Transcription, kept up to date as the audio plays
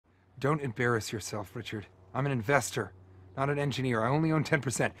Don't embarrass yourself, Richard. I'm an investor, not an engineer. I only own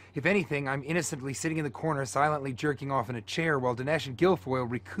 10%. If anything, I'm innocently sitting in the corner, silently jerking off in a chair while Dinesh and Guilfoyle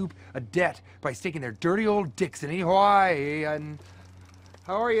recoup a debt by sticking their dirty old dicks in Hawaii. And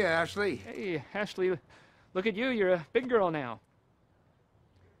how are you, Ashleigh? Hey, Ashleigh, look at you. You're a big girl now.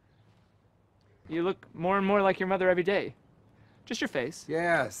 You look more and more like your mother every day. Just your face.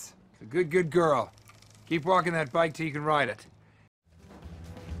 Yes. A good girl. Keep walking that bike till you can ride it.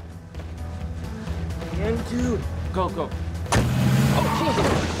 And dude. Go. Oh,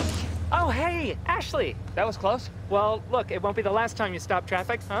 Jesus. Oh, hey, Ashleigh. That was close. Well, look, it won't be the last time you stop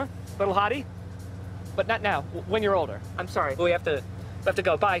traffic, huh? Little hottie? But not now, when you're older. I'm sorry, but we have to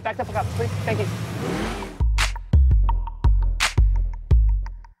go. Bye. Back the fuck up, please. Thank you.